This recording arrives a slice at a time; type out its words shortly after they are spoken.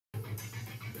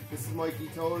This is Mikey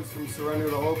Toes from Surrender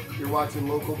to Hope. You're watching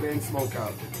Local Band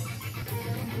Smokeout.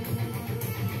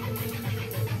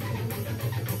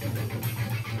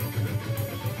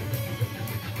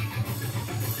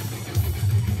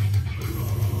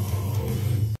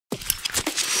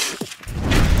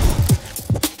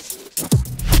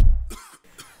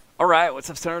 Alright, what's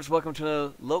up, stoners? Welcome to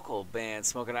the Local Band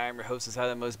Smokeout. I am your host, is How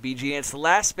That Most BG, and it's the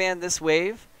last band this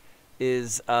wave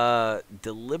is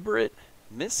Deliberate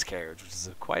Miscarriage, which is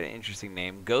quite an interesting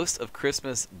name. Ghost of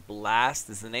Christmas Blast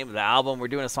is the name of the album. We're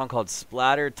doing a song called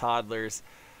Splattered Toddlers.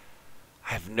 I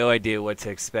have no idea what to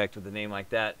expect with a name like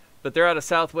that. But they're out of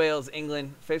South Wales,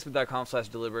 England.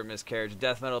 Facebook.com/Deliberate Miscarriage.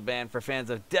 Death metal band for fans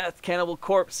of Death, Cannibal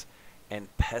Corpse, and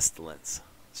Pestilence.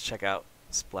 Let's check out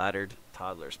Splattered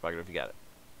Toddlers. Spark it if you got it.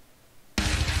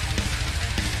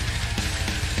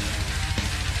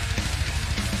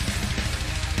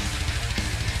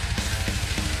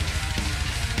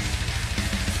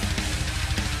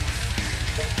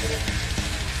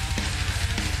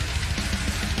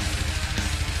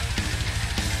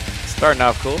 Starting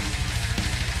off cool.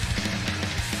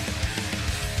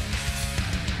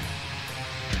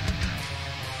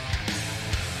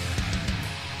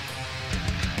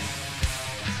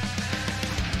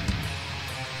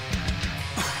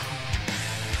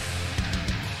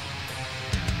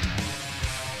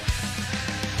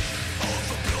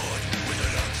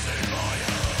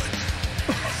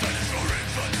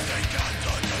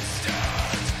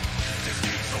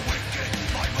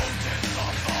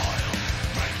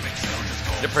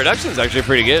 The production's actually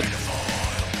pretty good.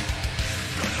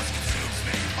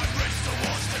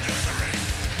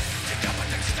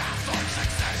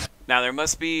 Now there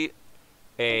must be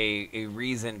a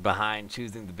reason behind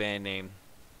choosing the band name.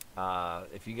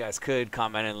 If you guys could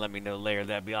comment and let me know later,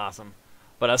 that'd be awesome.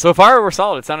 But so far we're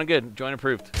solid. It sounded good. Join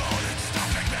approved.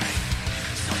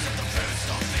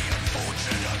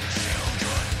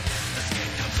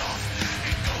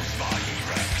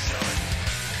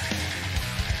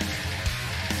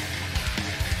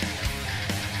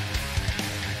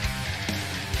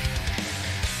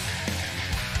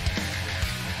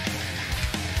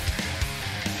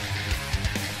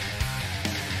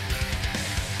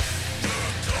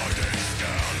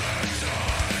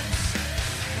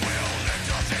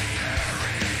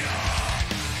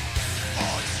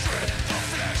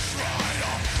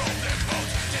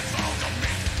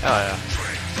 Oh yeah.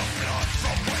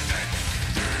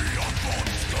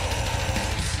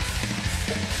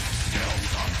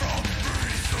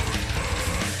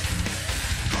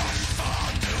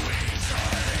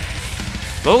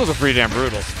 Those are pretty damn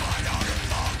brutal.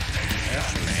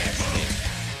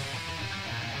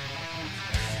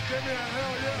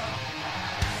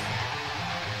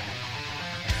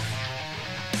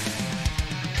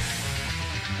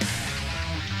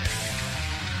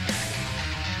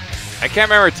 I can't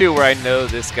remember too where I know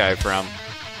this guy from.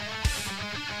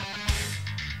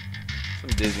 Some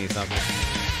Disney something.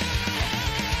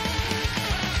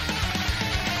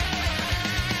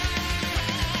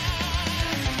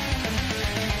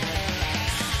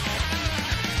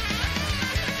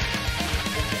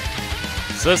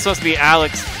 So this must be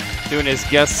Alex doing his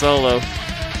guest solo.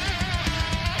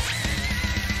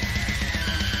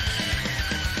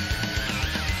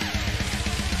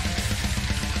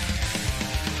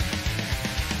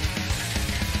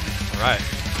 Right.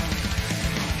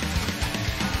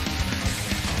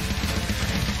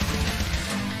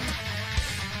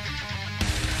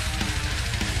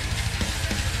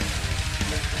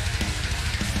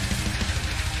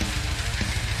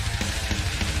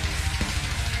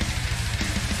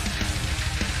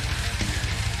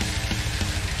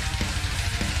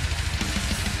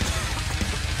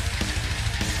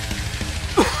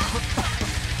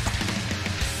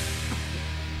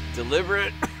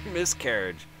 Deliberate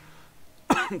Miscarriage.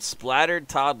 Splattered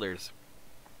Toddlers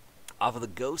off of the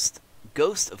Ghost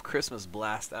of Christmas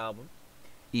Blast album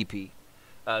EP.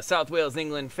 South Wales,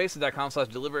 England.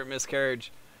 Facebook.com/Deliberate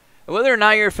Miscarriage. And whether or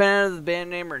not you're a fan of the band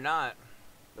name or not,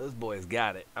 those boys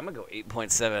got it. I'm gonna go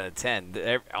 8.7 out of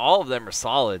 10. All of them are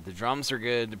solid. The drums are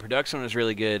good. The production was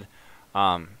really good.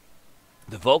 The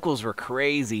vocals were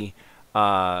crazy.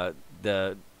 The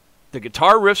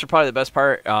guitar riffs are probably the best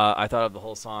part I thought of the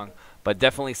whole song, but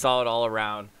definitely solid all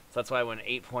around. So that's why I went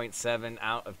 8.7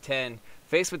 out of 10.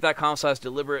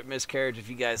 Facebook.com/Deliberate Miscarriage. If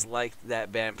you guys liked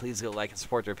that band, please go like and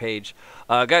support their page.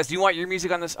 Guys, do you want your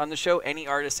music on the show? Any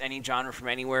artist, any genre from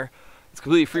anywhere? It's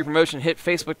completely free promotion. Hit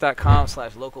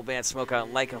Facebook.com/Local Band Smokeout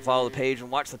and like and follow the page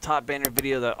and watch the top banner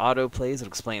video that auto plays. It'll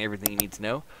explain everything you need to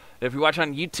know. And if you watch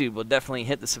on YouTube, we'll definitely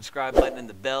hit the subscribe button and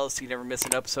the bell so you never miss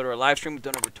an episode or a live stream. We've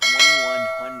done over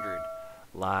 2,100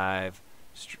 live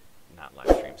not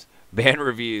live streams, band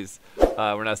reviews.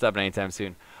 We're not stopping anytime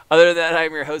soon. Other than that,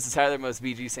 I'm your host, Tyler, most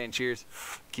BG, saying cheers,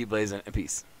 keep blazing, and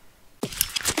peace.